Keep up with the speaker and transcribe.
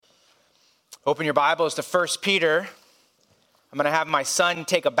Open your Bibles to 1 Peter. I'm going to have my son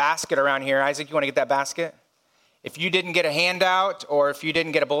take a basket around here. Isaac, you want to get that basket? If you didn't get a handout or if you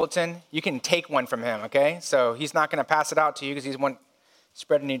didn't get a bulletin, you can take one from him, okay? So he's not going to pass it out to you because he's one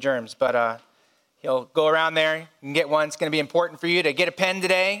spreading any germs. But he'll go around there. You can get one. It's going to be important for you to get a pen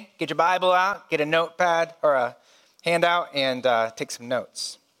today, get your Bible out, get a notepad or a handout, and take some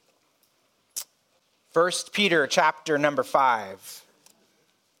notes. 1 Peter chapter number 5.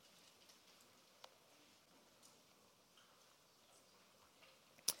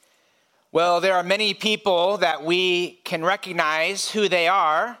 Well, there are many people that we can recognize who they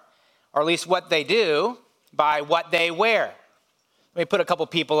are, or at least what they do, by what they wear. Let me put a couple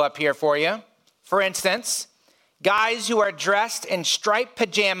people up here for you. For instance, guys who are dressed in striped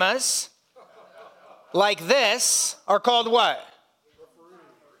pajamas like this are called what?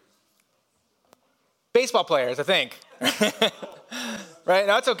 Baseball players, I think. Right?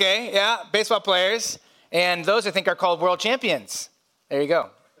 No, it's okay. Yeah, baseball players. And those, I think, are called world champions. There you go.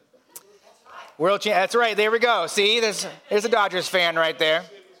 That's right. There we go. See, there's a Dodgers fan right there.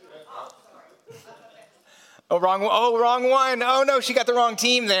 Wrong one. Oh, no, she got the wrong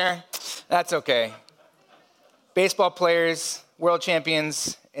team there. That's okay. Baseball players, world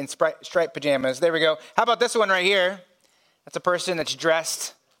champions in striped pajamas. There we go. How about this one right here? That's a person that's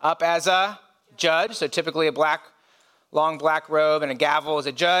dressed up as a judge. So typically a long black robe and a gavel as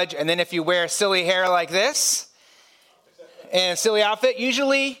a judge. And then if you wear silly hair like this, and a silly outfit,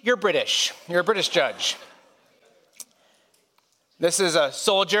 usually you're British. You're a British judge. This is a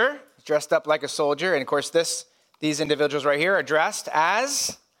soldier, dressed up like a soldier. And of course, these individuals right here are dressed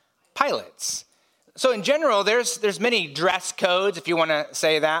as pilots. So in general, there's many dress codes, if you want to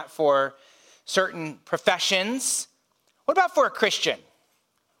say that, for certain professions. What about for a Christian?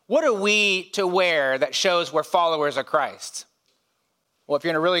 What are we to wear that shows we're followers of Christ? Well, if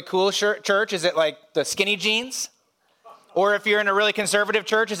you're in a really cool church, is it like the skinny jeans? Or if you're in a really conservative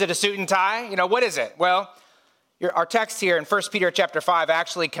church, is it a suit and tie? What is it? Well, our text here in 1 Peter chapter 5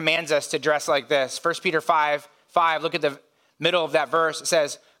 actually commands us to dress like this. 1 Peter 5:5, look at the middle of that verse. It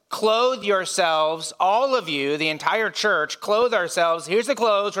says, clothe yourselves, all of you, the entire church, clothe ourselves. Here's the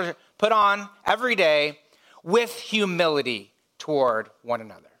clothes we're put on every day with humility toward one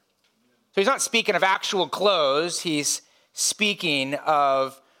another. So he's not speaking of actual clothes. He's speaking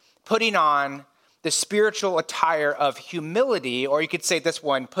of putting on the spiritual attire of humility, or you could say this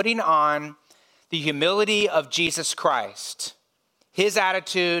one, putting on the humility of Jesus Christ, his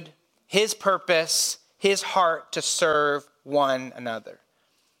attitude, his purpose, his heart to serve one another.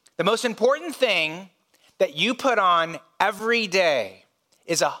 The most important thing that you put on every day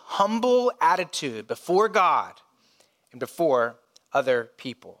is a humble attitude before God and before other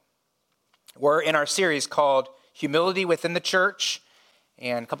people. We're in our series called Humility Within the Church.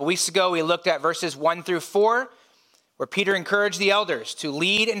 And a couple weeks ago, we looked at verses 1 through 4, where Peter encouraged the elders to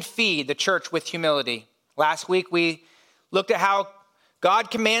lead and feed the church with humility. Last week, we looked at how God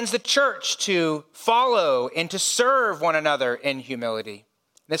commands the church to follow and to serve one another in humility.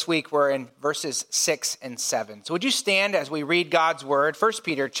 This week, we're in verses 6 and 7. So would you stand as we read God's word? 1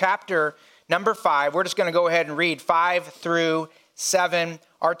 Peter chapter number 5. We're just going to go ahead and read 5 through 7.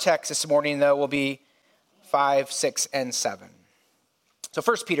 Our text this morning, though, will be 5, 6, and 7. So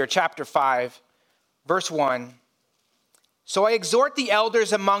 1 Peter chapter 5, verse 1. So I exhort the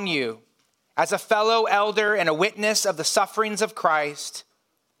elders among you, as a fellow elder and a witness of the sufferings of Christ,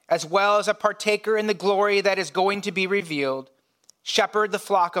 as well as a partaker in the glory that is going to be revealed, shepherd the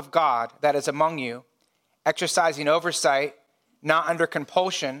flock of God that is among you, exercising oversight, not under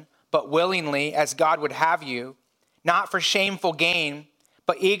compulsion, but willingly, as God would have you, not for shameful gain,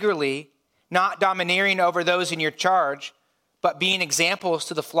 but eagerly, not domineering over those in your charge, but being examples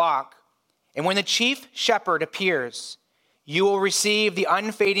to the flock. And when the chief shepherd appears, you will receive the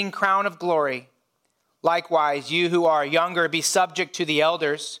unfading crown of glory. Likewise, you who are younger, be subject to the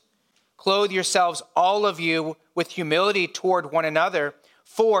elders. Clothe yourselves, all of you, with humility toward one another,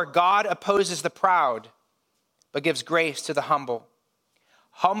 for God opposes the proud, but gives grace to the humble.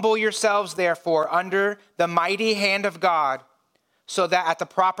 Humble yourselves, therefore, under the mighty hand of God, so that at the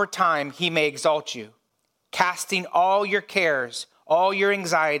proper time he may exalt you, casting all your cares, all your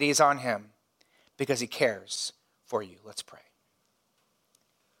anxieties on him, because he cares for you. Let's pray.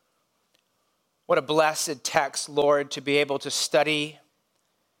 What a blessed text, Lord, to be able to study,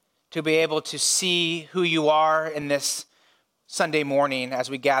 to be able to see who you are in this Sunday morning as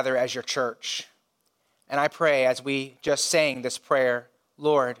we gather as your church. And I pray as we just sang this prayer,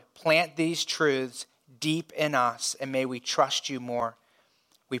 Lord, plant these truths deep in us, and may we trust you more.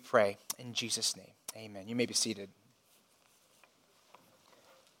 We pray in Jesus' name. Amen. You may be seated.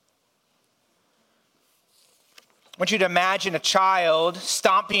 want you to imagine a child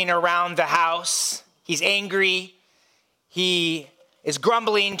stomping around the house. He's angry. He is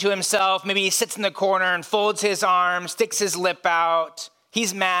grumbling to himself. Maybe he sits in the corner and folds his arms, sticks his lip out.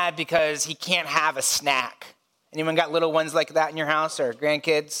 He's mad because he can't have a snack. Anyone got little ones like that in your house or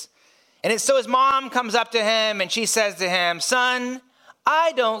grandkids? And so his mom comes up to him and she says to him, "Son,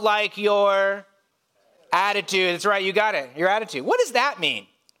 I don't like your attitude." That's right, you got it, your attitude. What does that mean?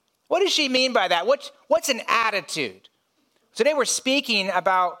 What does she mean by that? What's an attitude? Today we're speaking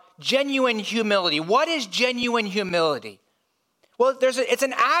about genuine humility. What is genuine humility? Well, it's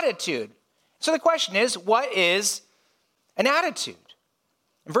an attitude. So the question is, what is an attitude?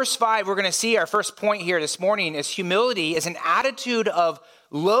 In verse 5, we're going to see our first point here this morning is humility is an attitude of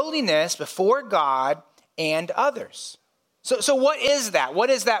lowliness before God and others. So what is that? What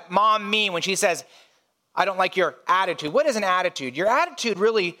does that mom mean when she says, "I don't like your attitude"? What is an attitude? Your attitude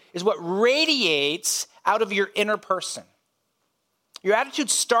really is what radiates out of your inner person. Your attitude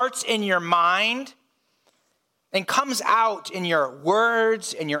starts in your mind and comes out in your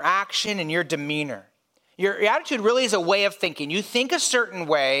words, in your action, and your demeanor. Your attitude really is a way of thinking. You think a certain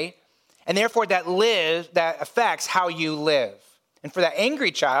way, and therefore that affects how you live. And for that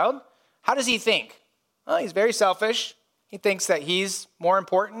angry child, how does he think? Well, he's very selfish. He thinks that he's more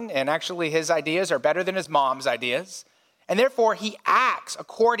important, and actually his ideas are better than his mom's ideas. And therefore, he acts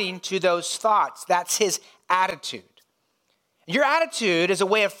according to those thoughts. That's his attitude. Your attitude is a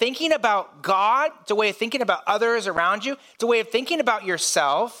way of thinking about God. It's a way of thinking about others around you. It's a way of thinking about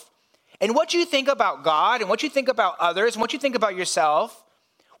yourself. And what you think about God and what you think about others and what you think about yourself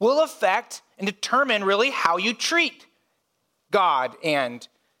will affect and determine really how you treat God and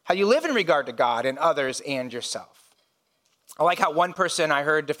how you live in regard to God and others and yourself. I like how one person I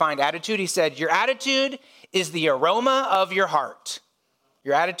heard defined attitude. He said, "Your attitude is the aroma of your heart."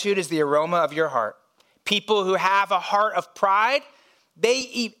 Your attitude is the aroma of your heart. People who have a heart of pride,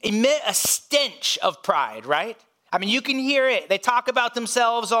 they emit a stench of pride, right? I mean, you can hear it. They talk about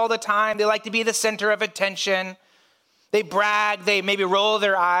themselves all the time. They like to be the center of attention. They brag. They maybe roll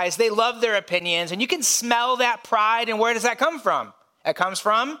their eyes. They love their opinions. And you can smell that pride. And where does that come from? It comes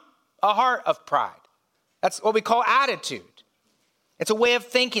from a heart of pride. That's what we call attitude. It's a way of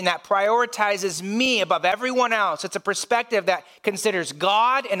thinking that prioritizes me above everyone else. It's a perspective that considers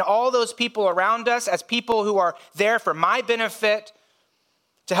God and all those people around us as people who are there for my benefit,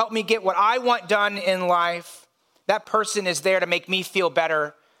 to help me get what I want done in life. That person is there to make me feel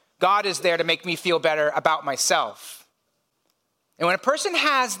better. God is there to make me feel better about myself. And when a person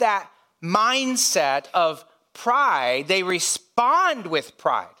has that mindset of pride, they respond with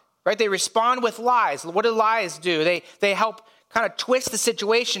pride, right? They respond with lies. What do lies do? They help kind of twist the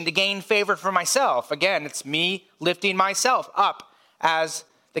situation to gain favor for myself. Again, it's me lifting myself up as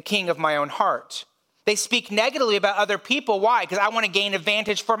the king of my own heart. They speak negatively about other people. Why? Because I want to gain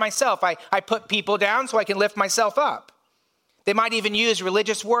advantage for myself. I put people down so I can lift myself up. They might even use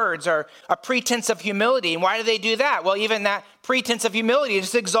religious words or a pretense of humility. And why do they do that? Well, even that pretense of humility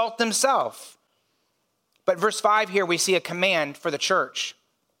is to exalt themselves. But verse 5 here, we see a command for the church.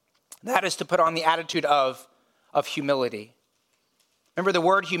 That is to put on the attitude of humility. Remember the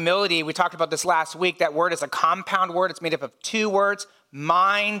word humility, we talked about this last week. That word is a compound word. It's made up of two words,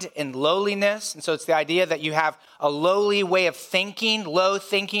 mind and lowliness. And so it's the idea that you have a lowly way of thinking, low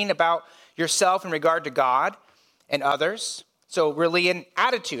thinking about yourself in regard to God and others. So really an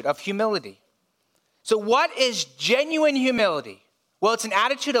attitude of humility. So what is genuine humility? Well, it's an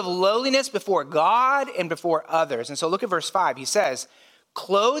attitude of lowliness before God and before others. And so look at verse 5. He says,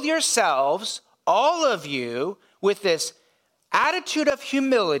 "Clothe yourselves, all of you, with this attitude of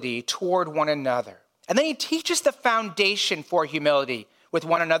humility toward one another." And then he teaches the foundation for humility with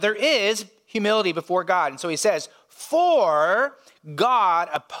one another is humility before God. And so he says, "For God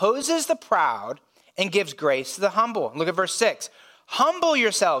opposes the proud and gives grace to the humble." And look at verse 6. "Humble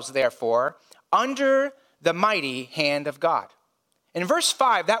yourselves, therefore, under the mighty hand of God." In verse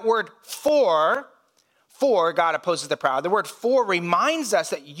 5, that word for God opposes the proud. The word for reminds us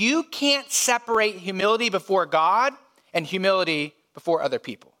that you can't separate humility before God and humility before other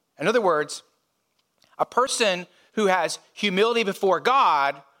people. In other words, a person who has humility before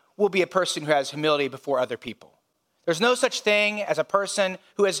God will be a person who has humility before other people. There's no such thing as a person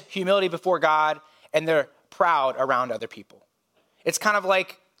who has humility before God and they're proud around other people. It's kind of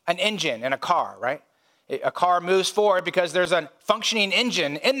like an engine in a car, right? A car moves forward because there's a functioning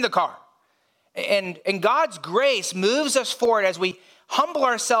engine in the car. And God's grace moves us forward as we humble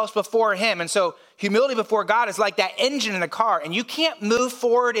ourselves before him. And so humility before God is like that engine in the car. And you can't move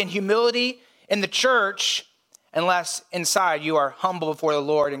forward in humility in the church unless inside you are humble before the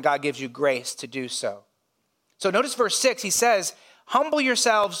Lord and God gives you grace to do so. So notice verse 6, he says, humble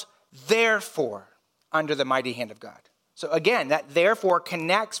yourselves therefore under the mighty hand of God. So again, that therefore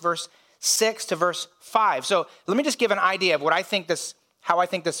connects verse 6 to verse 5. So let me just give an idea of how I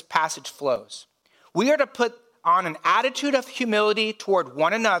think this passage flows. We are to put on an attitude of humility toward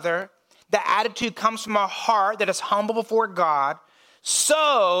one another. That attitude comes from a heart that is humble before God.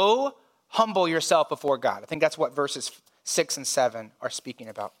 So humble yourself before God. I think that's what verses 6 and 7 are speaking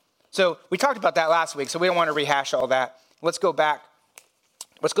about. So we talked about that last week, so we don't want to rehash all that. Let's go back.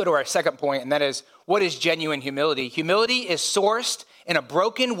 Let's go to our second point, and that is, what is genuine humility? Humility is sourced in a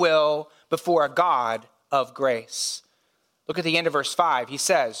broken will before a God of grace. Look at the end of verse 5. He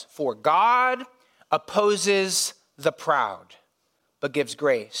says, for God opposes the proud, but gives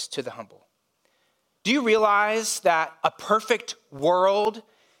grace to the humble. Do you realize that a perfect world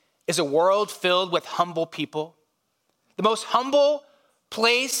is a world filled with humble people? The most humble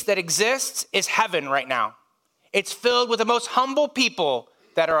place that exists is heaven right now. It's filled with the most humble people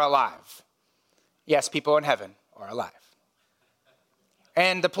that are alive. Yes, people in heaven are alive.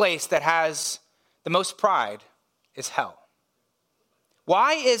 And the place that has the most pride is hell.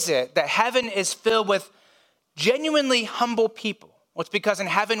 Why is it that heaven is filled with genuinely humble people? Well, it's because in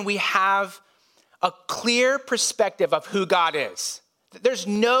heaven we have a clear perspective of who God is. There's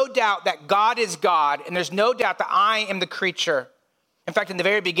no doubt that God is God, and there's no doubt that I am the creature. In fact, in the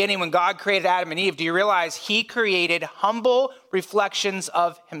very beginning, when God created Adam and Eve, do you realize he created humble reflections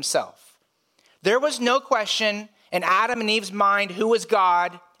of himself? There was no question in Adam and Eve's mind who was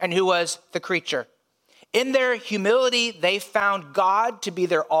God and who was the creature. In their humility, they found God to be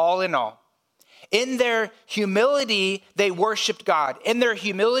their all in all. In their humility, they worshiped God. In their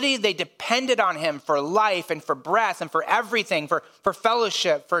humility, they depended on him for life and for breath and for everything, for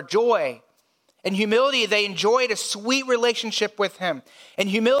fellowship, for joy. In humility, they enjoyed a sweet relationship with him. In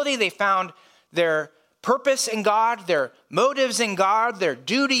humility, they found their purpose in God, their motives in God, their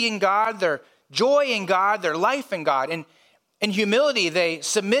duty in God, their joy in God, their life in God. And in humility, they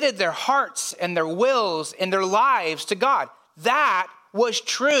submitted their hearts and their wills and their lives to God. That was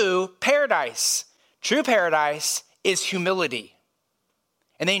true paradise. True paradise is humility.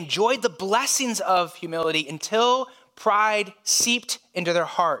 And they enjoyed the blessings of humility until pride seeped into their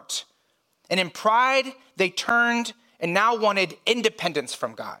heart. And in pride, they turned and now wanted independence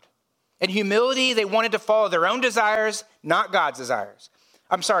from God. In humility, they wanted to follow their own desires, not God's desires.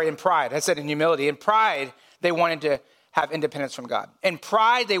 In pride. I said in humility. In pride, they wanted to have independence from God. In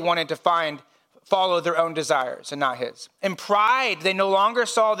pride, they wanted to follow their own desires and not his. In pride, they no longer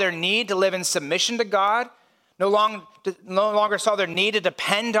saw their need to live in submission to God, no longer saw their need to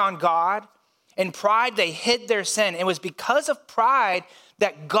depend on God. In pride, they hid their sin. It was because of pride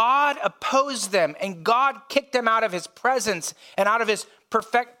that God opposed them and God kicked them out of his presence and out of his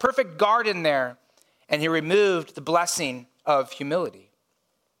perfect garden there. And he removed the blessing of humility.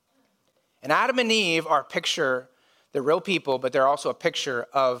 And Adam and Eve are a picture, they're real people, but they're also a picture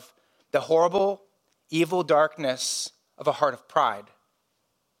of the horrible, evil darkness of a heart of pride.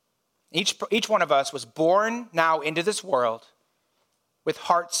 Each one of us was born now into this world with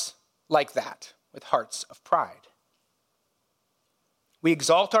hearts like that, with hearts of pride. We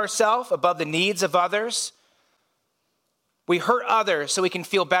exalt ourselves above the needs of others. We hurt others so we can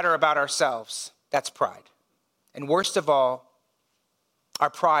feel better about ourselves. That's pride. And worst of all,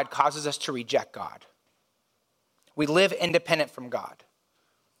 our pride causes us to reject God. We live independent from God.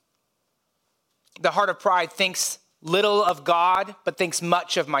 The heart of pride thinks little of God, but thinks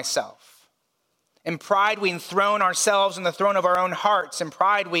much of myself. In pride, we enthrone ourselves on the throne of our own hearts. In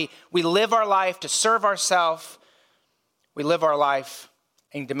pride, we live our life to serve ourselves. We live our life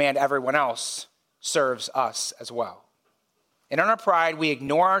and demand everyone else serves us as well. And in our pride, we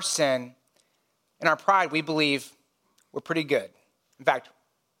ignore our sin. In our pride, we believe we're pretty good. In fact,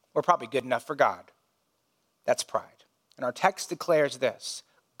 we're probably good enough for God. That's pride. And our text declares this: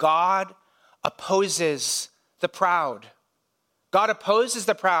 God opposes the proud. God opposes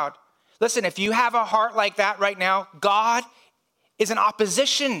the proud. Listen, if you have a heart like that right now, God is in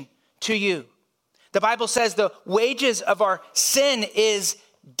opposition to you. The Bible says the wages of our sin is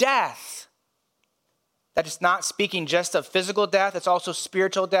death. That is not speaking just of physical death, it's also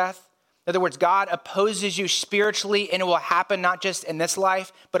spiritual death. In other words, God opposes you spiritually, and it will happen not just in this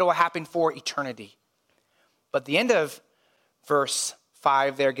life, but it will happen for eternity. But the end of verse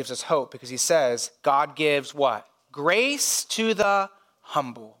 5 there gives us hope, because he says, God gives what? Grace to the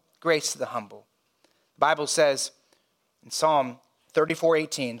humble. Grace to the humble. The Bible says in Psalm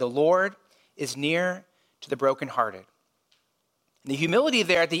 34:18, the Lord is near to the brokenhearted. And the humility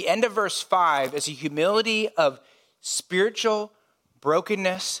there at the end of verse 5 is a humility of spiritual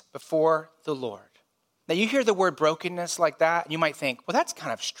brokenness before the Lord. Now you hear the word brokenness like that, and you might think, well, that's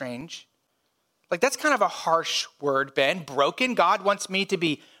kind of strange. Like that's kind of a harsh word, Ben. Broken? God wants me to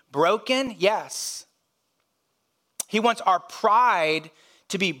be broken? Yes. He wants our pride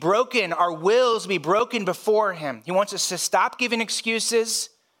to be broken, our wills to be broken before him. He wants us to stop giving excuses,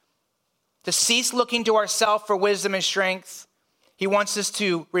 to cease looking to ourselves for wisdom and strength. He wants us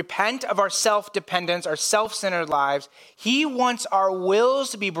to repent of our self-dependence, our self-centered lives. He wants our wills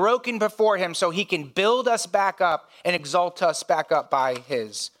to be broken before him so he can build us back up and exalt us back up by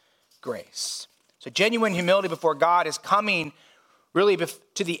his grace. So genuine humility before God is coming really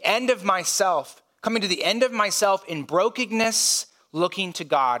to the end of myself, coming to the end of myself in brokenness, looking to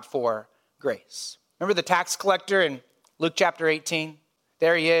God for grace. Remember the tax collector in Luke chapter 18?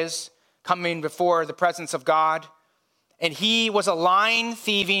 There he is, coming before the presence of God. And he was a lying,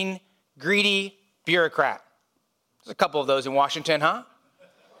 thieving, greedy bureaucrat. There's a couple of those in Washington, huh?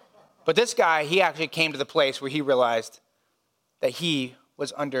 But this guy, he actually came to the place where he realized that he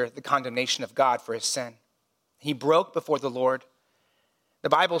was under the condemnation of God for his sin. He broke before the Lord. The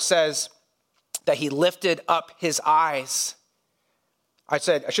Bible says that he lifted up his eyes. I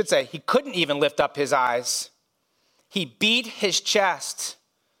should say, he couldn't even lift up his eyes. He beat his chest.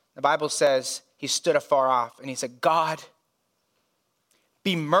 The Bible says he stood afar off and he said, God,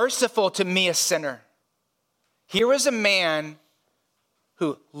 be merciful to me, a sinner. Here was a man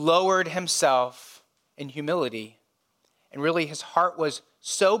who lowered himself in humility. And really his heart was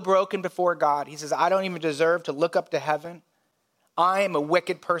so broken before God. He says, I don't even deserve to look up to heaven. I am a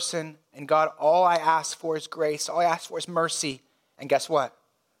wicked person. And God, all I ask for is grace. All I ask for is mercy. And guess what?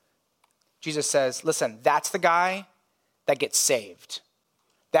 Jesus says, listen, that's the guy that gets saved.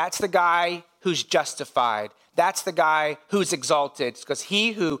 That's the guy who's justified. That's the guy who's exalted. Because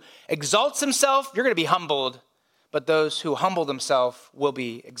he who exalts himself, you're going to be humbled. But those who humble themselves will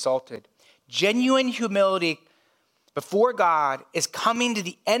be exalted. Genuine humility before God is coming to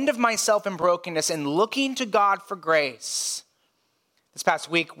the end of myself in brokenness and looking to God for grace. This past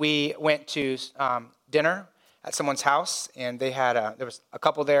week, we went to dinner at someone's house, and they had there was a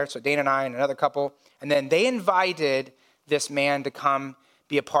couple there, so Dana and I and another couple, and then they invited this man to come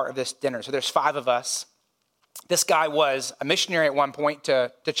be a part of this dinner. So there's 5 of us. This guy was a missionary at one point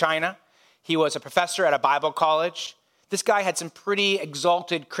to China. He was a professor at a Bible college. This guy had some pretty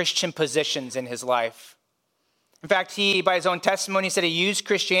exalted Christian positions in his life. In fact, he, by his own testimony, said he used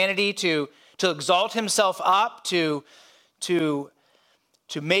Christianity to exalt himself up, to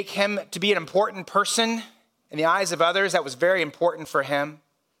make him to be an important person in the eyes of others. That was very important for him.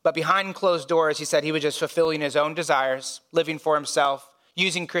 But behind closed doors, he said he was just fulfilling his own desires, living for himself,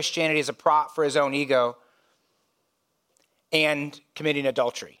 using Christianity as a prop for his own ego, and committing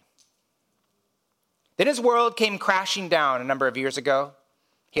adultery. Then his world came crashing down a number of years ago.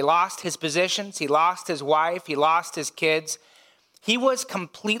 He lost his positions, he lost his wife, he lost his kids. He was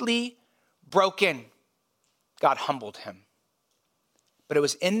completely broken. God humbled him. But it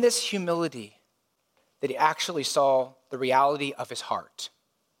was in this humility that he actually saw the reality of his heart.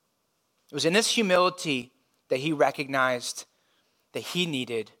 It was in this humility that he recognized that he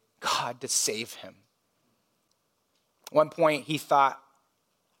needed God to save him. At one point, he thought,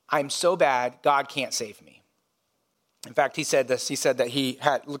 I'm so bad, God can't save me. In fact, he said this. He said that he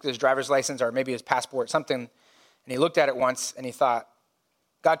had looked at his driver's license or maybe his passport, something, and he looked at it once and he thought,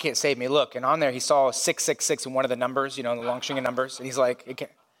 God can't save me. Look, and on there he saw 666 in one of the numbers, the long string of numbers. And he's like,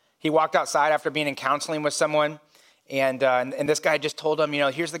 he walked outside after being in counseling with someone, and this guy just told him,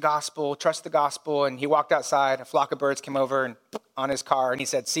 here's the gospel, trust the gospel. And he walked outside, a flock of birds came over and on his car, and he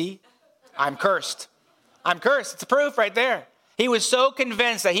said, see, I'm cursed. I'm cursed. It's proof right there. He was so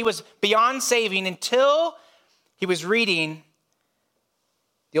convinced that he was beyond saving until he was reading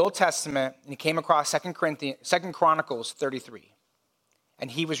the Old Testament, and he came across 2 Chronicles 33. And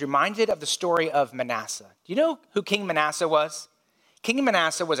he was reminded of the story of Manasseh. Do you know who King Manasseh was? King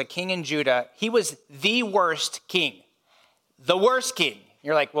Manasseh was a king in Judah. He was the worst king. The worst king.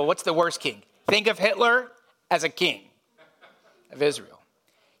 You're like, well, what's the worst king? Think of Hitler as a king of Israel.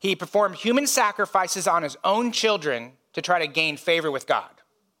 He performed human sacrifices on his own children to try to gain favor with God.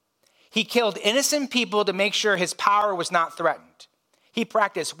 He killed innocent people to make sure his power was not threatened. He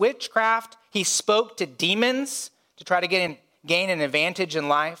practiced witchcraft. He spoke to demons to try to gain an advantage in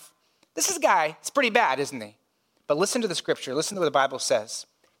life. This is a guy, it's pretty bad, isn't he? But listen to the scripture. Listen to what the Bible says.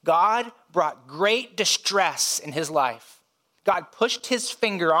 God brought great distress in his life. God pushed his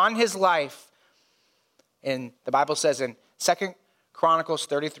finger on his life. And the Bible says in 2 Chronicles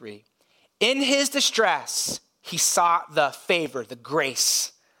 33, in his distress, he sought the favor, the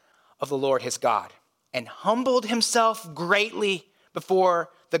grace of the Lord his God, and humbled himself greatly before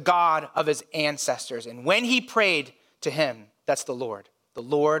the God of his ancestors. And when he prayed to him, that's the Lord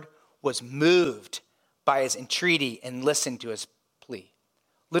was moved by his entreaty and listened to his plea.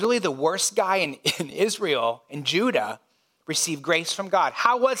 Literally the worst guy in Israel, in Judah, received grace from God.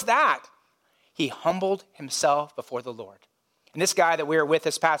 How was that? He humbled himself before the Lord. And this guy that we were with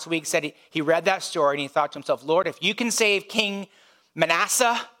this past week said he read that story and he thought to himself, Lord, if you can save King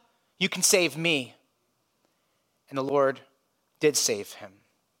Manasseh, you can save me. And the Lord did save him.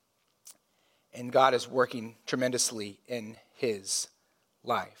 And God is working tremendously in his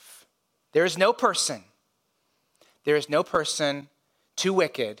life. There is no person too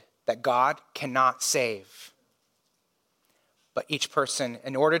wicked that God cannot save. But each person,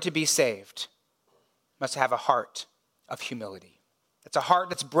 in order to be saved, must have a heart of humility. It's a heart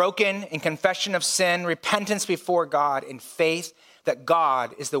that's broken in confession of sin, repentance before God, and faith that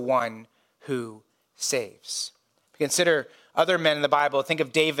God is the one who saves. Consider other men in the Bible. Think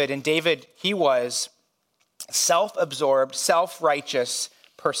of David. And David, he was a self-absorbed, self-righteous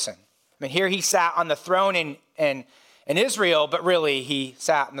person. I mean, here he sat on the throne in Israel, but really he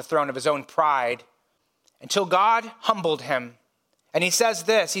sat on the throne of his own pride until God humbled him. And he says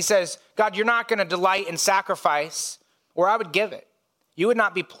this, he says, God, you're not going to delight in sacrifice, or I would give it. You would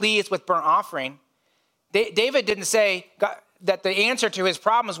not be pleased with burnt offering. David didn't say that the answer to his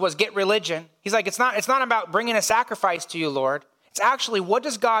problems was get religion. He's like, it's not about bringing a sacrifice to you, Lord. It's actually, what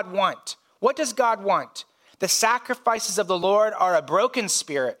does God want? What does God want? The sacrifices of the Lord are a broken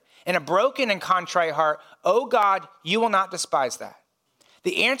spirit and a broken and contrite heart. Oh God, you will not despise that.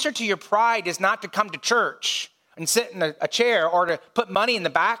 The answer to your pride is not to come to church and sit in a chair or to put money in the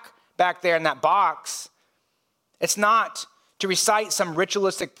back there in that box. It's not to recite some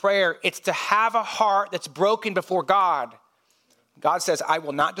ritualistic prayer. It's to have a heart that's broken before God. God says, I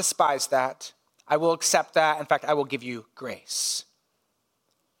will not despise that. I will accept that. In fact, I will give you grace.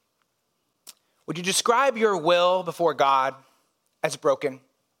 Would you describe your will before God as broken?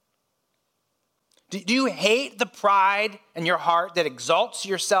 Do you hate the pride in your heart that exalts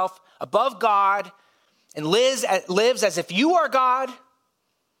yourself above God and lives as if you are God?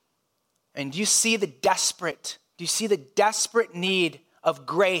 And do you see the desperate need of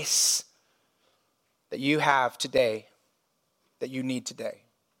grace that you have today, that you need today?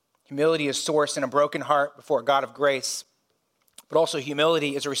 Humility is sourced in a broken heart before a God of grace, but also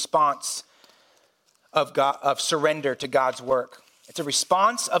humility is a response of surrender to God's work. It's a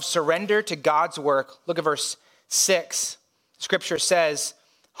response of surrender to God's work. Look at verse 6. Scripture says,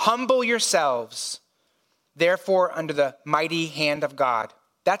 humble yourselves, therefore, under the mighty hand of God.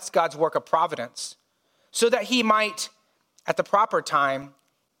 That's God's work of providence. So that he might, at the proper time,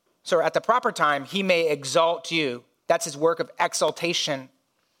 he may exalt you. That's his work of exaltation.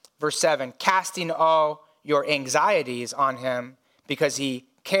 Verse 7, casting all your anxieties on him because he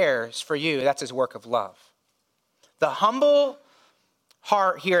cares for you. That's his work of love. The humble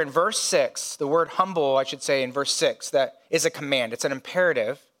heart here in verse 6, the word humble, I should say in verse 6, that is a command. It's an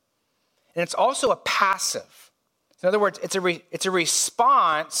imperative. And it's also a passive. In other words, it's a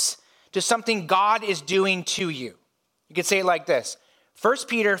response to something God is doing to you. You could say it like this. 1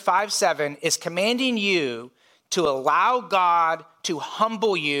 Peter 5:7 is commanding you to allow God to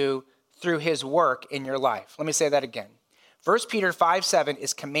humble you through his work in your life. Let me say that again. 1 Peter 5:7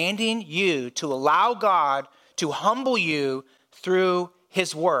 is commanding you to allow God to humble you through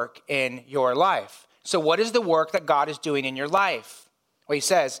his work in your life. So what is the work that God is doing in your life? Well, he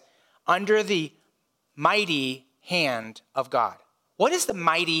says, under the mighty hand of God. What is the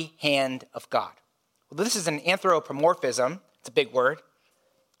mighty hand of God? Well, this is an anthropomorphism. It's a big word.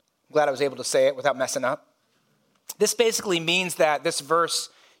 I'm glad I was able to say it without messing up. This basically means that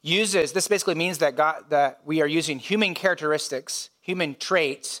that we are using human characteristics, human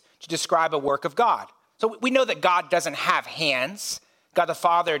traits to describe a work of God. So we know that God doesn't have hands. God the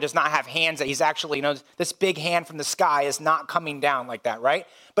Father does not have hands that he's actually, this big hand from the sky is not coming down like that, right?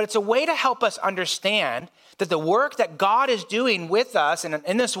 But it's a way to help us understand that the work that God is doing with us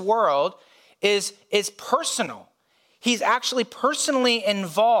in this world is personal. He's actually personally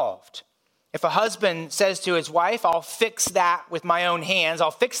involved. If a husband says to his wife, I'll fix that with my own hands,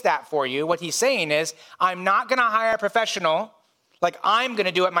 I'll fix that for you, what he's saying is, I'm not going to hire a professional, like I'm going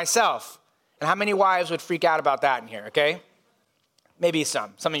to do it myself. And how many wives would freak out about that in here, okay? Maybe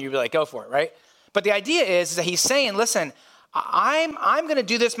some. Some of you would be like, go for it, right? But the idea is that he's saying, listen, I'm going to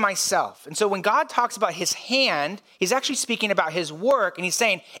do this myself. And so when God talks about his hand, he's actually speaking about his work, and he's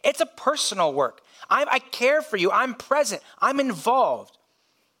saying, it's a personal work. I care for you. I'm present. I'm involved.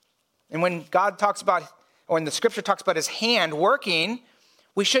 And when when the scripture talks about his hand working,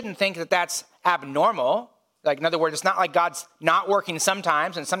 we shouldn't think that that's abnormal. Like, in other words, it's not like God's not working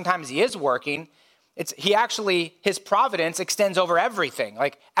sometimes, and sometimes he is working. His providence extends over everything.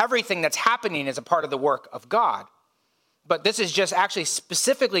 Like, everything that's happening is a part of the work of God. But this is just actually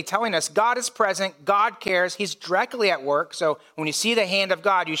specifically telling us God is present, God cares, he's directly at work. So when you see the hand of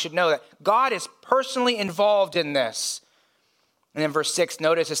God, you should know that God is personally involved in this. And then verse 6,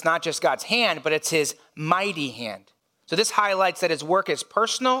 notice it's not just God's hand, but it's his mighty hand. So this highlights that his work is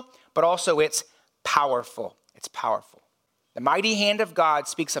personal, but also it's powerful. It's powerful. The mighty hand of God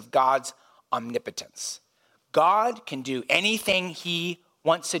speaks of God's omnipotence. God can do anything he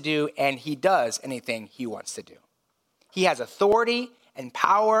wants to do, and he does anything he wants to do. He has authority and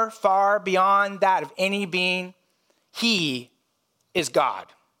power far beyond that of any being. He is God.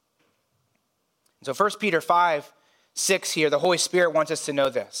 So 1 Peter 5:6 here, the Holy Spirit wants us to know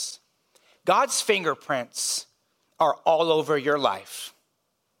this. God's fingerprints are all over your life.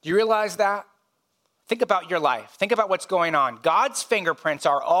 Do you realize that? Think about your life. Think about what's going on. God's fingerprints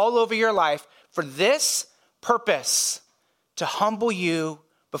are all over your life for this purpose, to humble you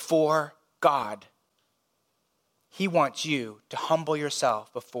before God. He wants you to humble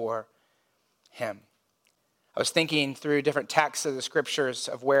yourself before him. I was thinking through different texts of the scriptures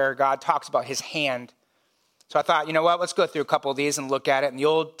of where God talks about his hand. So I thought, you know what, let's go through a couple of these and look at it. In the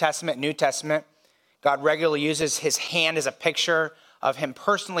Old Testament, New Testament, God regularly uses his hand as a picture of him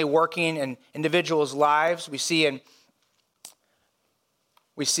personally working in individuals' lives. We see in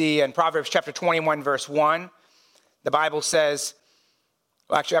Proverbs chapter 21, verse 1, the Bible says,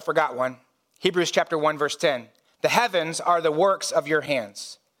 well, actually, I forgot one. Hebrews chapter 1, verse 10. The heavens are the works of your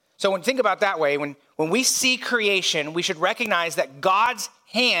hands. So think about that way. When we see creation, we should recognize that God's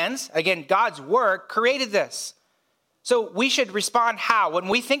hands, again, God's work, created this. So we should respond how? When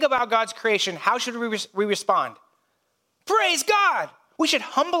we think about God's creation, how should we respond? Praise God. We should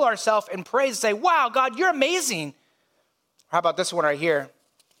humble ourselves and praise and say, wow, God, you're amazing. How about this one right here?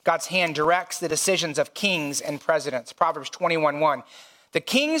 God's hand directs the decisions of kings and presidents. Proverbs 21:1. The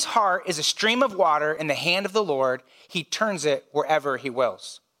king's heart is a stream of water in the hand of the Lord. He turns it wherever he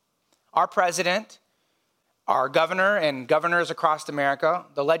wills. Our president, our governor, and governors across America,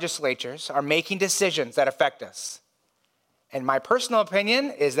 the legislatures, are making decisions that affect us. And my personal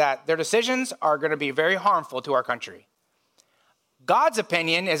opinion is that their decisions are going to be very harmful to our country. God's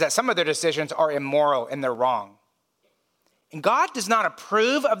opinion is that some of their decisions are immoral and they're wrong. And God does not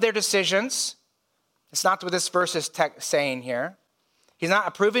approve of their decisions. It's not what this verse is saying here. He's not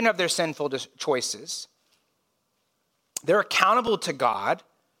approving of their sinful choices. They're accountable to God.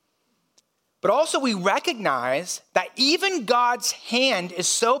 But also we recognize that even God's hand is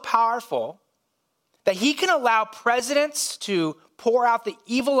so powerful that he can allow presidents to pour out the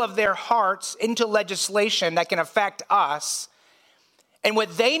evil of their hearts into legislation that can affect us. And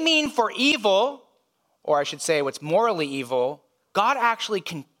what they mean for evil, or I should say what's morally evil, God actually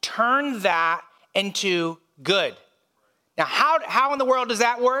can turn that into good. Now, how in the world does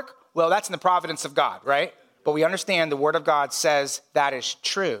that work? Well, that's in the providence of God, right? But we understand the word of God says that is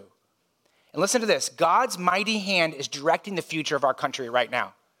true. And listen to this. God's mighty hand is directing the future of our country right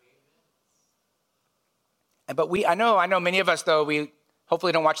now. But I know many of us, though, we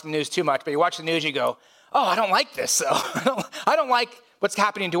hopefully don't watch the news too much, but you watch the news, you go, oh, I don't like this, though. I don't like what's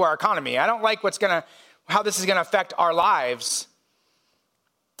happening to our economy. I don't like how this is going to affect our lives.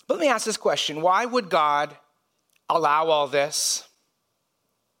 But let me ask this question. Why would God allow all this?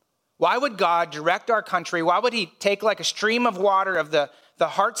 Why would God direct our country? Why would he take like a stream of water of the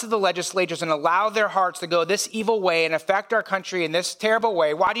hearts of the legislators and allow their hearts to go this evil way and affect our country in this terrible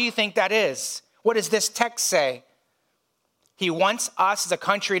way? Why do you think that is? What does this text say? He wants us as a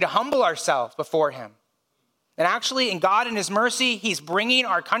country to humble ourselves before him. And actually, in God and his mercy, he's bringing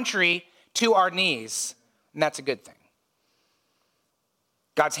our country to our knees. And that's a good thing.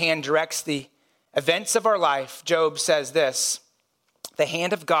 God's hand directs the events of our life. Job says this, the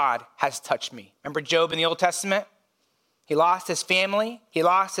hand of God has touched me. Remember Job in the Old Testament? He lost his family. He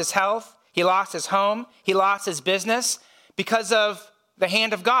lost his health. He lost his home. He lost his business because of the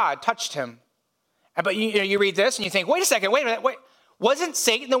hand of God touched him. But you read this and you think, wait a minute. Wasn't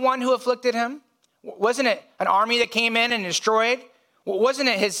Satan the one who afflicted him? Wasn't it an army that came in and destroyed? Wasn't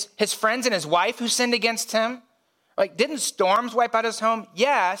it his friends and his wife who sinned against him? Like, didn't storms wipe out his home?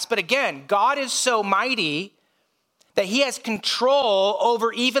 Yes, but again, God is so mighty that he has control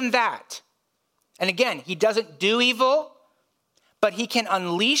over even that. And again, he doesn't do evil, but he can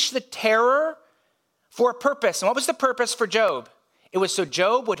unleash the terror for a purpose. And what was the purpose for Job? It was so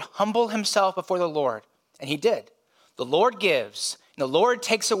Job would humble himself before the Lord. And he did. The Lord gives, and the Lord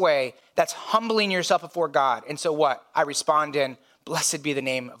takes away. That's humbling yourself before God. And so what? I respond in, blessed be the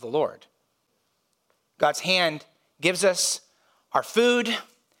name of the Lord. God's hand gives us our food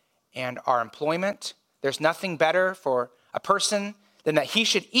and our employment. There's nothing better for a person than that he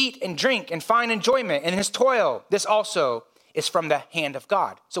should eat and drink and find enjoyment in his toil. This also is from the hand of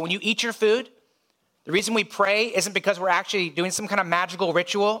God. So when you eat your food, the reason we pray isn't because we're actually doing some kind of magical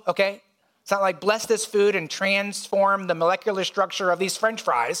ritual, okay? It's not like bless this food and transform the molecular structure of these French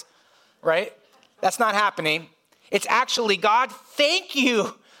fries, right? That's not happening. It's actually, God, thank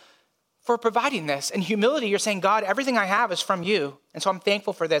you for providing this. In humility, you're saying, God, everything I have is from you. And so I'm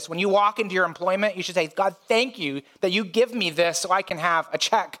thankful for this. When you walk into your employment, you should say, God, thank you that you give me this so I can have a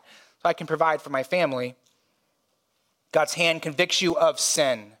check, so I can provide for my family. God's hand convicts you of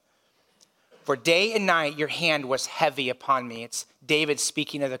sin. For day and night, your hand was heavy upon me. It's David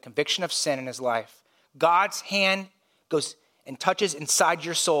speaking of the conviction of sin in his life. God's hand goes and touches inside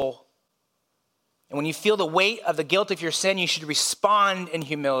your soul. And when you feel the weight of the guilt of your sin, you should respond in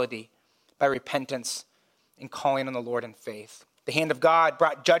humility by repentance and calling on the Lord in faith. The hand of God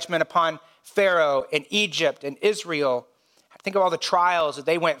brought judgment upon Pharaoh and Egypt and Israel. Think of all the trials that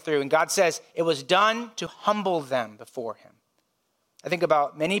they went through. And God says it was done to humble them before him. I think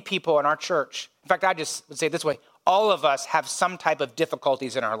about many people in our church. In fact, I just would say it this way. All of us have some type of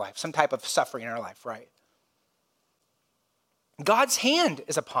difficulties in our life, some type of suffering in our life, right? God's hand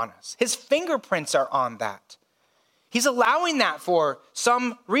is upon us. His fingerprints are on that. He's allowing that for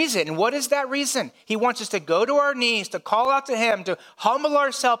some reason. And what is that reason? He wants us to go to our knees, to call out to him, to humble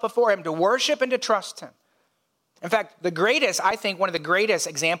ourselves before him, to worship and to trust him. In fact, one of the greatest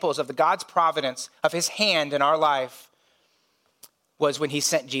examples of the God's providence of his hand in our life was when he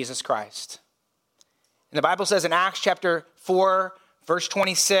sent Jesus Christ. And the Bible says in Acts chapter 4, verse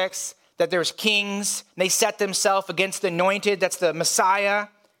 26, that there's kings, and they set themselves against the anointed, that's the Messiah.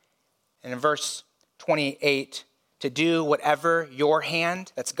 And in verse 28, to do whatever your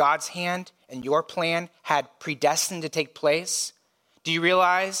hand, that's God's hand, and your plan had predestined to take place. Do you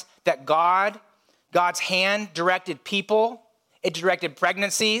realize that God's hand directed people, it directed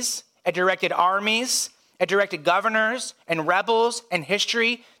pregnancies, it directed armies, it directed governors and rebels and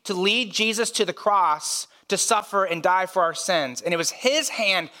history to lead Jesus to the cross to suffer and die for our sins. And it was his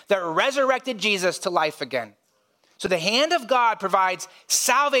hand that resurrected Jesus to life again. So the hand of God provides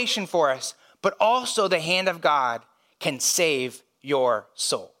salvation for us, but also the hand of God can save your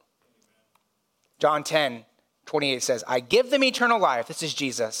soul. John 10:28 says, I give them eternal life, this is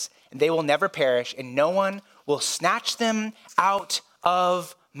Jesus, and they will never perish, and no one will snatch them out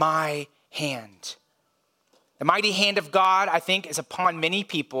of my hand. The mighty hand of God, I think, is upon many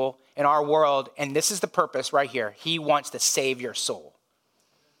people in our world, and this is the purpose right here. He wants to save your soul.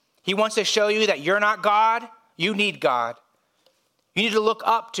 He wants to show you that you're not God, you need God. You need to look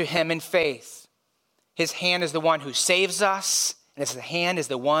up to him in faith. His hand is the one who saves us, and his hand is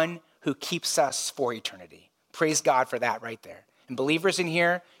the one who keeps us for eternity. Praise God for that right there. And believers in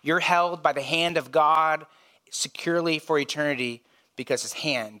here, you're held by the hand of God securely for eternity because his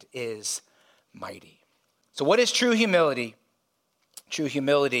hand is mighty. So what is true humility? True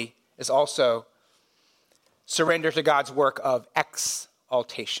humility is also surrender to God's work of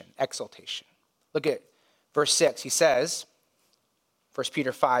exaltation. Look at verse 6. He says, 1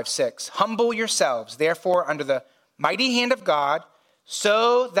 Peter 5:6, humble yourselves, therefore, under the mighty hand of God,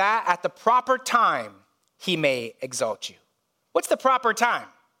 so that at the proper time he may exalt you. What's the proper time?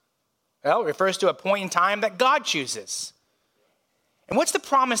 Well, it refers to a point in time that God chooses. And what's the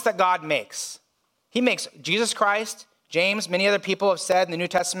promise that God makes? He makes Jesus Christ, James, many other people have said in the New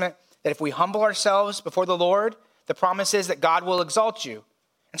Testament that if we humble ourselves before the Lord, the promise is that God will exalt you.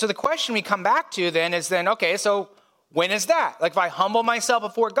 And so the question we come back to then is okay, so when is that? Like if I humble myself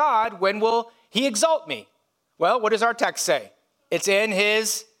before God, when will he exalt me? Well, what does our text say? It's in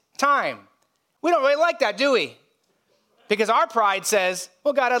his time. We don't really like that, do we? Because our pride says,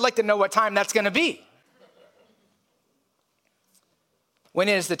 well, God, I'd like to know what time that's going to be. When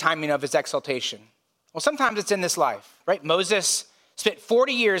is the timing of his exaltation? Well, sometimes it's in this life, right? Moses spent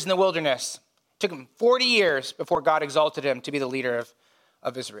 40 years in the wilderness. It took him 40 years before God exalted him to be the leader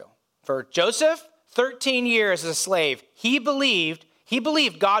of Israel. For Joseph, 13 years as a slave. He believed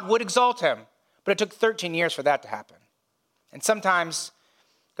God would exalt him, but it took 13 years for that to happen. And sometimes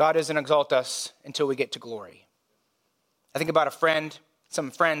God doesn't exalt us until we get to glory. I think about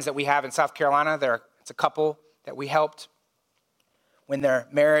some friends that we have in South Carolina. It's a couple that we helped when their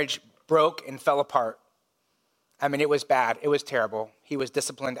marriage broke and fell apart. I mean, it was bad. It was terrible. He was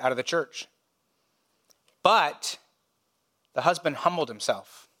disciplined out of the church. But the husband humbled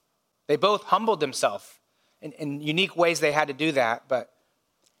himself. They both humbled themselves in unique ways. They had to do that.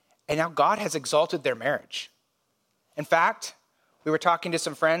 And now God has exalted their marriage. In fact, we were talking to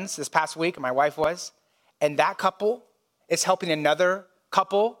some friends this past week, and my wife was, and that couple is helping another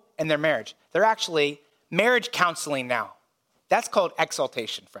couple in their marriage. They're actually marriage counseling now. That's called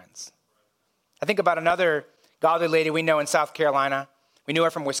exaltation, friends. I think about another godly lady we know in South Carolina. We knew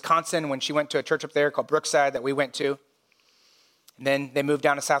her from Wisconsin when she went to a church up there called Brookside that we went to. And then they moved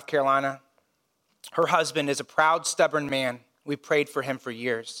down to South Carolina. Her husband is a proud, stubborn man. We prayed for him for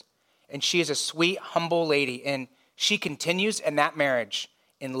years. And she is a sweet, humble lady. And she continues in that marriage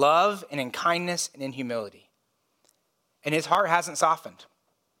in love and in kindness and in humility. And his heart hasn't softened.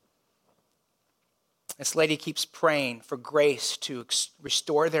 This lady keeps praying for grace to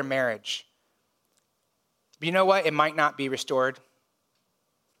restore their marriage. But you know what? It might not be restored.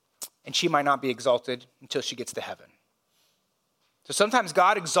 And she might not be exalted until she gets to heaven. So sometimes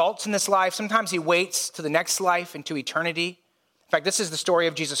God exalts in this life. Sometimes he waits to the next life, into eternity. In fact, this is the story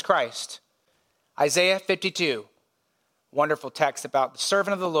of Jesus Christ. Isaiah 52, wonderful text about the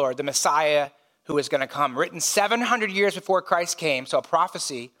servant of the Lord, the Messiah who is going to come, written 700 years before Christ came. So a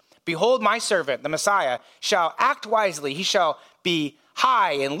prophecy, behold, my servant, the Messiah, shall act wisely. He shall be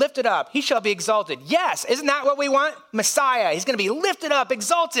high and lifted up. He shall be exalted. Yes, isn't that what we want? Messiah, he's going to be lifted up,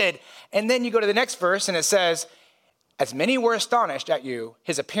 exalted. And then you go to the next verse and it says, as many were astonished at you,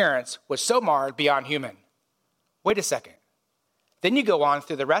 his appearance was so marred beyond human. Wait a second. Then you go on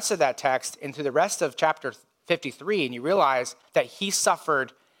through the rest of that text and through the rest of chapter 53, and you realize that he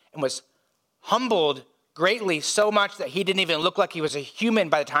suffered and was humbled greatly, so much that he didn't even look like he was a human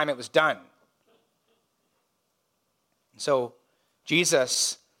by the time it was done. So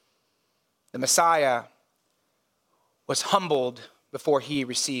Jesus, the Messiah, was humbled before he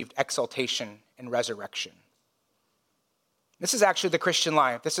received exaltation and resurrection. This is actually the Christian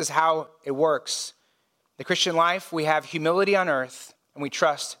life. This is how it works. The Christian life, we have humility on earth, and we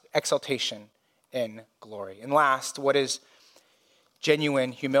trust exaltation in glory. And last, what is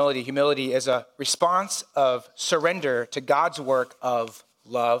genuine humility? Humility is a response of surrender to God's work of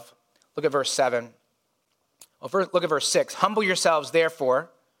love. Look at verse 7. Look at verse 6. Humble yourselves,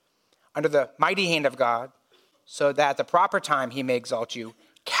 therefore, under the mighty hand of God, so that at the proper time he may exalt you,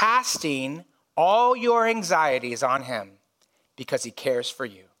 casting all your anxieties on him, because he cares for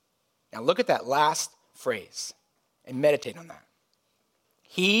you. Now look at that last phrase and meditate on that.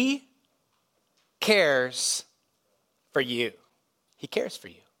 He cares for you. He cares for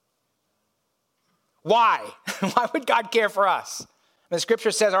you. Why? Why would God care for us? The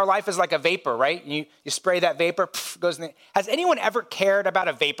scripture says our life is like a vapor, right? You spray that vapor, goes in the... Has anyone ever cared about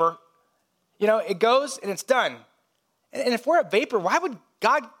a vapor? You know, it goes and it's done. And if we're a vapor, why would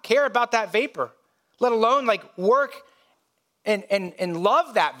God care about that vapor? Let alone like work and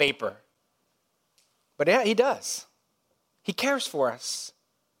love that vapor. But yeah, he does. He cares for us.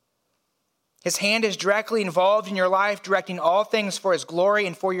 His hand is directly involved in your life, directing all things for his glory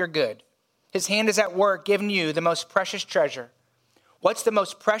and for your good. His hand is at work, giving you the most precious treasure. What's the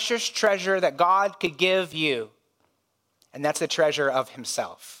most precious treasure that God could give you? And that's the treasure of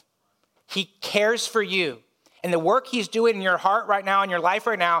himself. He cares for you. And the work he's doing in your heart right now, in your life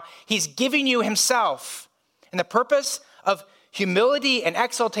right now, he's giving you himself. And the purpose of humility and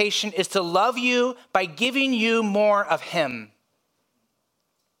exaltation is to love you by giving you more of him.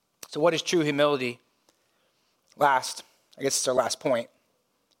 So what is true humility? Last, I guess it's our last point.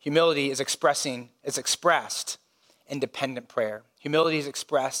 Humility is expressed in dependent prayer. Humility is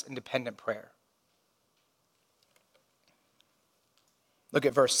expressed in dependent prayer. Look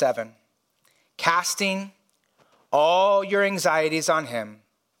at verse 7. Casting all your anxieties on him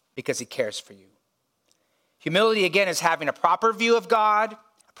because he cares for you. Humility, again, is having a proper view of God,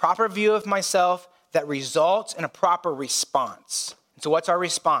 a proper view of myself that results in a proper response. And so what's our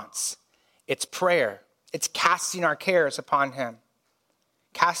response? It's prayer. It's casting our cares upon him.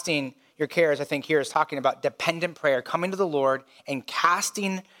 Casting your cares, I think here is talking about dependent prayer, coming to the Lord and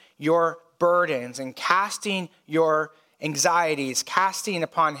casting your burdens and casting your anxieties, casting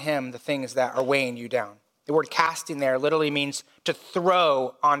upon him the things that are weighing you down. The word casting there literally means to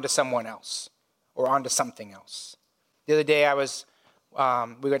throw onto someone else or onto something else. The other day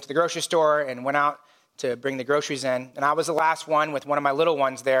we went to the grocery store and went out to bring the groceries in, and I was the last one with one of my little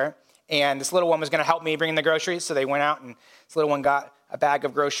ones there, and this little one was going to help me bring the groceries, so they went out, and this little one got a bag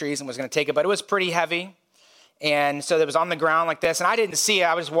of groceries and was going to take it, but it was pretty heavy, and so it was on the ground like this, and I didn't see it.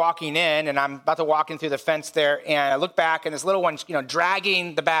 I was walking in, and I'm about to walk in through the fence there, and I look back, and this little one's,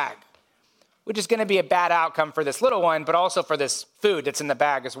 dragging the bag, which is going to be a bad outcome for this little one, but also for this food that's in the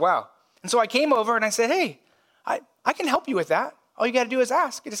bag as well. And so I came over, and I said, hey, I can help you with that. All you got to do is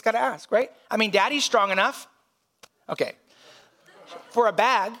ask. You just got to ask, right? I mean, daddy's strong enough. Okay. For a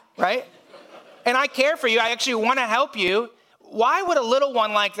bag, right? And I care for you. I actually want to help you. Why would a little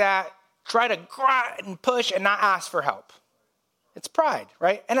one like that try to grind and push and not ask for help. It's pride,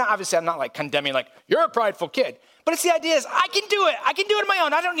 right? And obviously I'm not like condemning like, you're a prideful kid. But it's the idea is I can do it. I can do it on my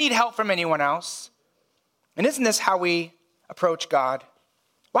own. I don't need help from anyone else. And isn't this how we approach God?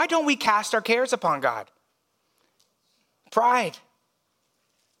 Why don't we cast our cares upon God? Pride.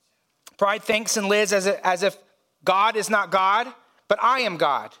 Pride thinks and lives as if God is not God, but I am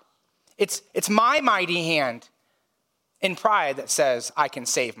God. It's my mighty hand in pride that says I can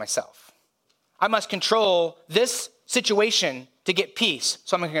save myself. I must control this situation to get peace.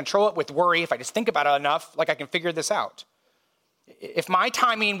 So I'm going to control it with worry. If I just think about it enough, like I can figure this out. If my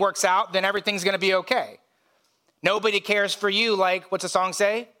timing works out, then everything's going to be okay. Nobody cares for you like, what's the song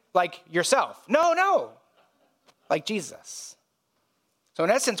say? Like yourself. No. Like Jesus. So in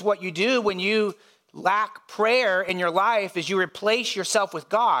essence, what you do when you lack prayer in your life is you replace yourself with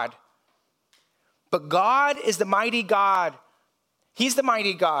God. But God is the mighty God. He's the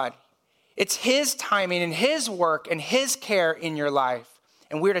mighty God. It's his timing and his work and his care in your life.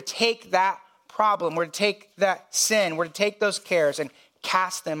 And we're to take that problem, we're to take that sin, we're to take those cares and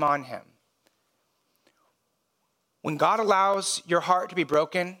cast them on him. When God allows your heart to be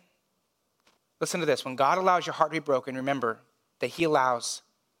broken, listen to this. When God allows your heart to be broken, remember that he allows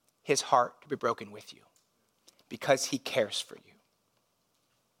his heart to be broken with you because he cares for you.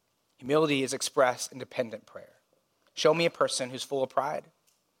 Humility is expressed in dependent prayer. Show me a person who's full of pride.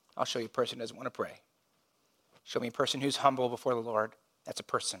 I'll show you a person who doesn't want to pray. Show me a person who's humble before the Lord. That's a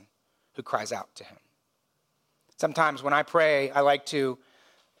person who cries out to him. Sometimes when I pray, I like to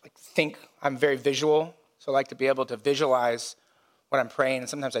think. I'm very visual. So I like to be able to visualize what I'm praying. And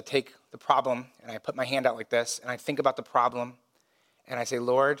sometimes I take the problem and I put my hand out like this and I think about the problem and I say,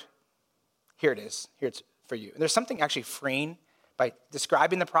 Lord, here it is. Here it's for you. And there's something actually freeing by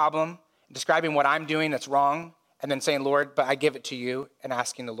describing the problem, describing what I'm doing that's wrong, and then saying, Lord, but I give it to you, and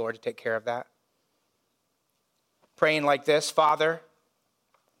asking the Lord to take care of that. Praying like this, Father,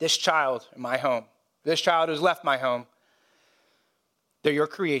 this child in my home, this child who's left my home, they're your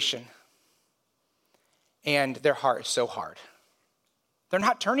creation. And their heart is so hard. They're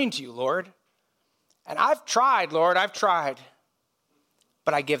not turning to you, Lord. And I've tried, Lord,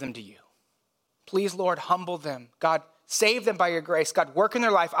 but I give them to you. Please, Lord, humble them. God, save them by your grace. God, work in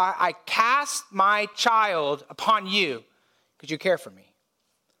their life. I cast my child upon you because you care for me.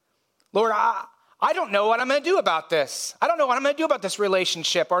 Lord, I don't know what I'm going to do about this. I don't know what I'm going to do about this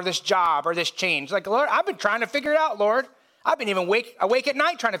relationship or this job or this change. Like, Lord, I've been trying to figure it out, Lord. I've been even awake at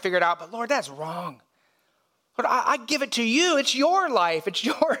night trying to figure it out. But Lord, that's wrong. Lord, I give it to you. It's your life.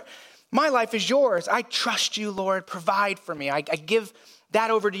 My life is yours. I trust you, Lord. Provide for me. I give that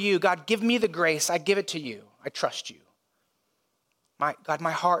over to you. God, give me the grace. I give it to you. I trust you. God,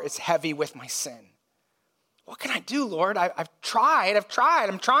 my heart is heavy with my sin. What can I do, Lord? I've tried.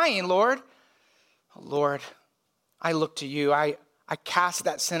 I'm trying, Lord. Oh, Lord, I look to you. I cast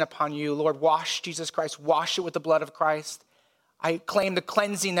that sin upon you. Lord, wash Jesus Christ. Wash it with the blood of Christ. I claim the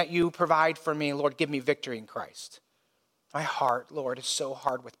cleansing that you provide for me. Lord, give me victory in Christ. My heart, Lord, is so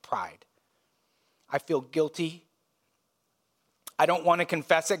hard with pride. I feel guilty. I don't want to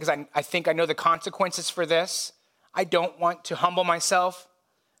confess it because I think I know the consequences for this. I don't want to humble myself.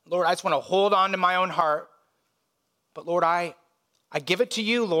 Lord, I just want to hold on to my own heart. But Lord, I give it to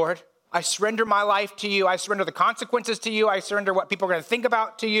you, Lord. I surrender my life to you. I surrender the consequences to you. I surrender what people are going to think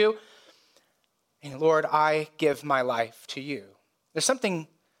about to you. And Lord, I give my life to you. There's something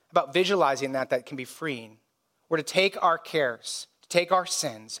about visualizing that can be freeing. We're to take our cares, to take our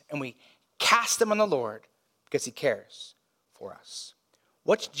sins, and we cast them on the Lord because he cares for us.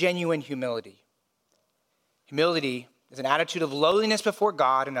 What's genuine humility? Humility is an attitude of lowliness before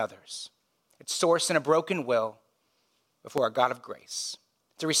God and others. It's sourced in a broken will before a God of grace.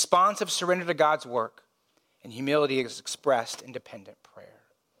 It's a response of surrender to God's work, and humility is expressed in dependent prayer.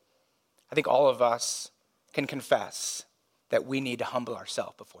 I think all of us can confess that we need to humble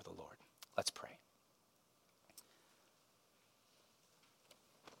ourselves before the Lord. Let's pray.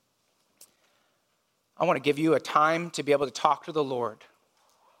 I want to give you a time to be able to talk to the Lord.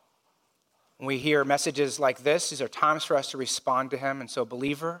 When we hear messages like this, these are times for us to respond to him. And so,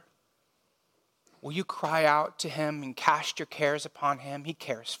 believer, will you cry out to him and cast your cares upon him? He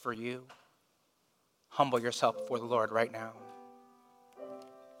cares for you. Humble yourself before the Lord right now.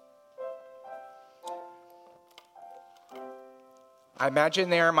 I imagine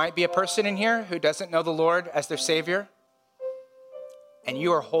there might be a person in here who doesn't know the Lord as their Savior. And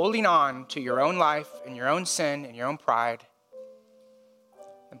you are holding on to your own life and your own sin and your own pride.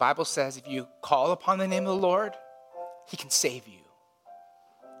 The Bible says if you call upon the name of the Lord, he can save you.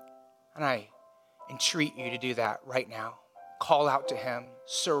 And I entreat you to do that right now. call out to him,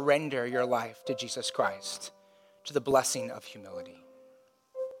 surrender your life to Jesus Christ, to the blessing of humility.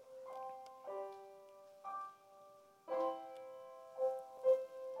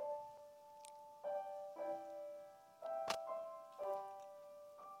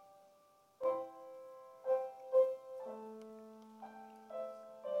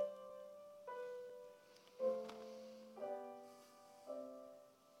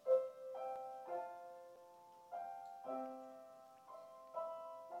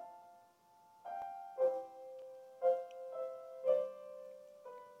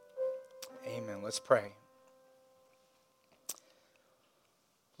 Amen. Let's pray.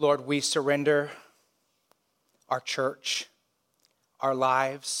 Lord, we surrender our church, our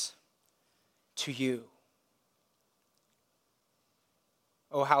lives to you.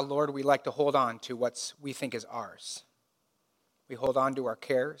 Oh, how, Lord, we like to hold on to what we think is ours. We hold on to our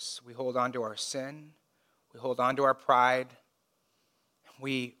cares. We hold on to our sin. We hold on to our pride.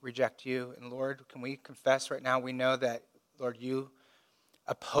 We reject you. And Lord, can we confess right now? We know that, Lord, you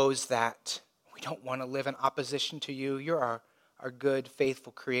oppose that. We don't want to live in opposition to you. You're our good,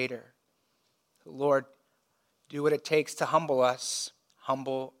 faithful creator. Lord, do what it takes to humble us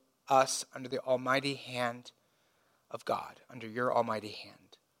under the almighty hand of God, under your almighty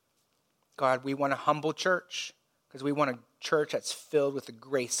hand. God, we want a humble church because we want a church that's filled with the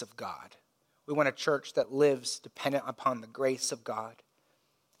grace of God. We want a church that lives dependent upon the grace of God.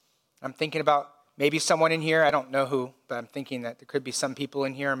 I'm thinking about maybe someone in here, I don't know who, but I'm thinking that there could be some people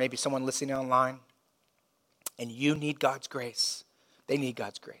in here, or maybe someone listening online, and you need God's grace. They need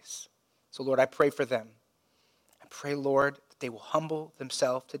God's grace. So, Lord, I pray for them. I pray, Lord, that they will humble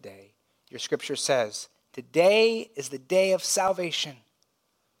themselves today. Your scripture says, today is the day of salvation.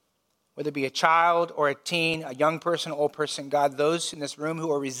 Whether it be a child or a teen, a young person, old person, God, those in this room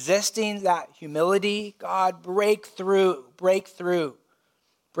who are resisting that humility, God, break through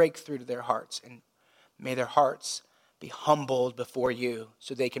to their hearts. And may their hearts be humbled before you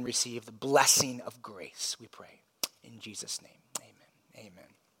so they can receive the blessing of grace, we pray. In Jesus' name.